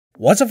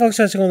What's up, folks?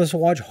 How's it going? This is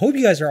Watch. Hope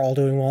you guys are all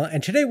doing well.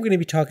 And today we're going to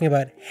be talking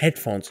about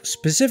headphones,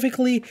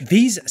 specifically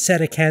these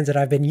set of cans that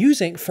I've been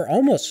using for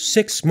almost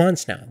 6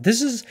 months now.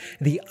 This is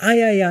the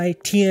Aiaiai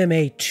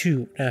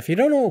TMA-2. Now, if you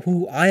don't know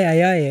who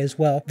Aiaiai is,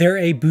 well, they're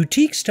a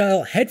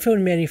boutique-style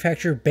headphone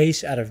manufacturer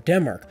based out of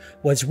Denmark.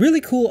 What's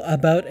really cool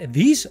about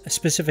these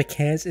specific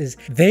cans is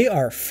they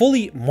are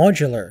fully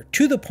modular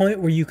to the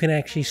point where you can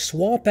actually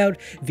swap out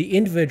the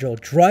individual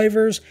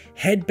drivers,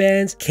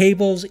 headbands,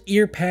 cables,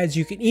 ear pads.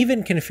 You can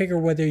even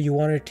configure whether you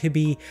want it to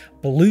be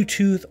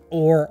Bluetooth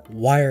or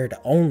wired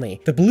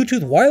only. The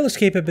Bluetooth wireless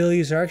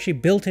capabilities are actually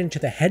built into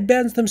the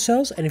headbands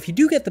themselves, and if you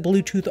do get the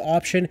Bluetooth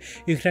option,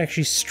 you can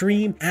actually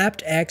stream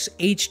aptX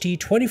HD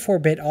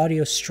 24-bit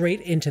audio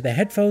straight into the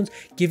headphones,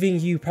 giving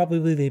you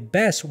probably the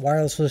best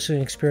wireless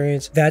listening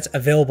experience that's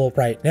available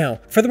right now.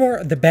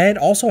 Furthermore, the band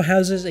also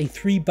houses a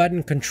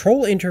 3-button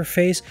control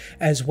interface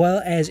as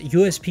well as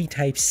USB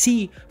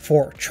Type-C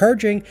for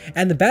charging,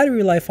 and the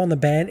battery life on the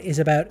band is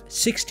about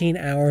 16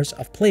 hours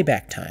of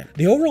playback time.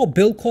 The overall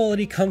build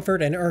quality,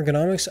 comfort, and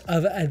ergonomics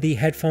of the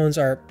headphones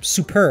are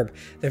superb.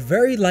 They're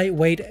very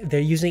lightweight. They're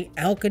using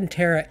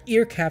Alcantara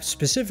ear caps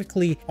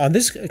specifically on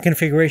this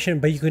configuration,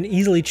 but you can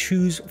easily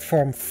choose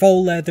from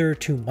faux leather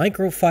to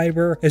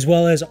microfiber, as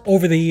well as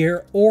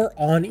over-the-ear or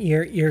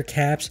on-ear ear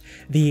caps.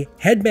 The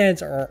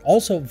headbands are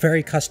also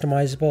very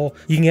customizable.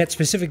 You can get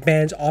specific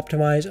bands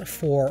optimized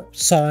for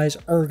size,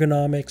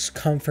 ergonomics,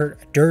 comfort,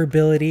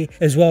 durability,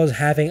 as well as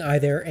having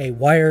either a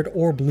wired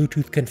or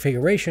Bluetooth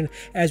configuration,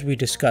 as we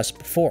discussed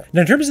before.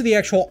 Now, in terms of the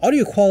actual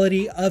audio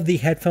quality of the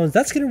headphones,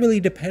 that's going to really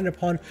depend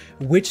upon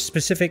which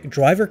specific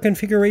driver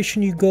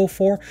configuration you go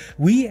for.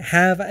 We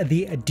have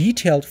the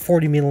detailed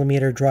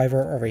 40mm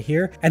driver over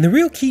here, and the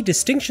real key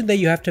distinction that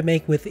you have to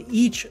make with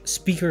each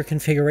speaker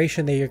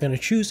configuration that you're going to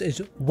choose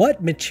is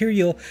what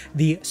material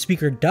the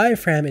speaker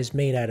diaphragm is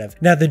made out of.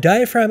 Now, the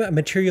diaphragm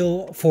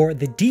material for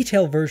the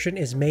detailed version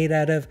is made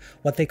out of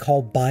what they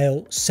call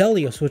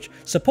biocellulose, which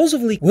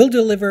supposedly will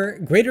deliver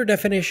greater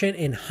definition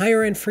in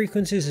higher end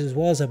frequencies, as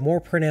well as a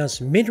more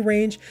pronounced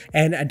mid-range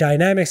and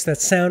dynamics that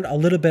sound a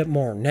little bit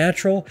more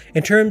natural.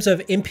 In terms of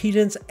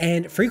impedance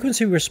and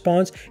frequency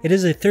response, it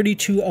is a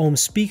 32 ohm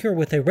speaker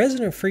with a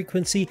resonant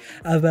frequency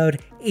of about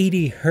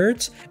 80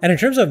 hertz. And in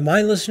terms of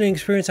my listening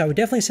experience, I would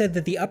definitely say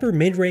that the upper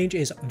mid-range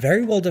is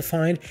very well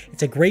defined.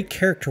 It's a great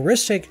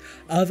characteristic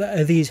of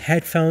these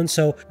headphones.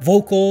 So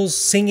vocals,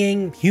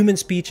 singing, human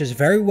speech is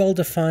very well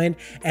defined,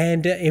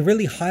 and it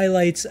really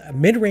highlights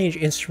mid-range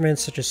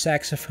instruments such as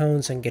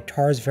saxophones and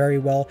guitars very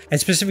well. And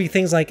specifically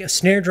things like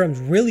snare drums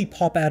really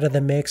pop out of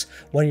the mix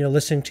when you're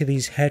listening to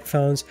these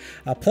headphones.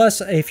 Plus,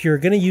 if you're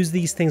going to use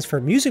these things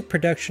for music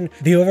production,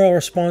 the overall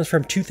response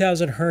from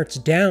 2000 hertz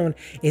down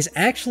is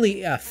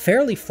actually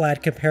fairly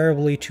flat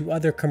comparably to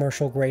other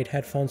commercial grade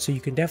headphones, so you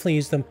can definitely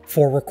use them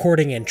for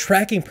recording and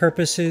tracking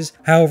purposes.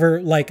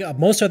 However, like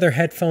most other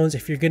headphones,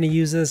 if you're going to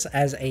use this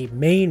as a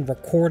main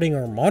recording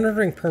or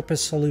monitoring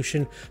purpose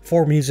solution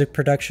for music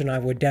production, I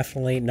would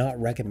definitely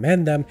not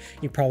recommend them.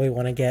 You probably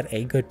want to get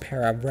a good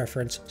pair of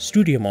reference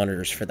studio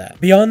monitors for that.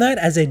 Beyond that,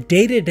 as a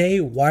day-to-day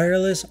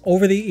wireless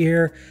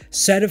over-the-ear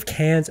set of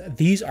cans,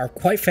 these are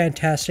quite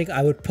fantastic.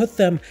 I would put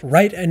them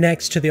right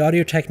next to the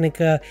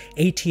Audio-Technica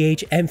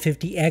ATH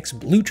M50X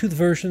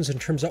Bluetooth versions in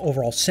terms of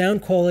overall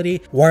sound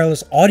quality,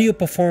 wireless audio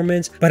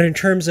performance, but in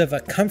terms of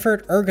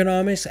comfort,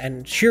 ergonomics,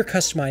 and sheer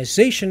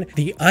customization,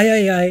 the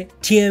Aiaiai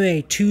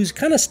TMA-2s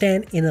kind of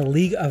stand in a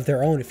league of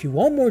their own. If you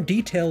want more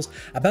details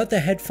about the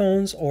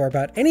headphones or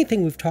about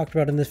anything we've talked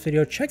about in this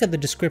video, check out the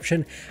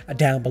description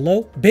down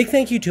below. Big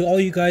thank you to all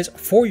you guys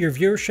for your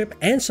viewership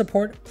and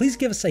support. Please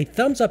give us a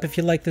thumbs up if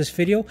you like this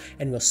video,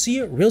 and we'll see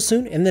you real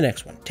soon in the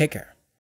next one. Take care.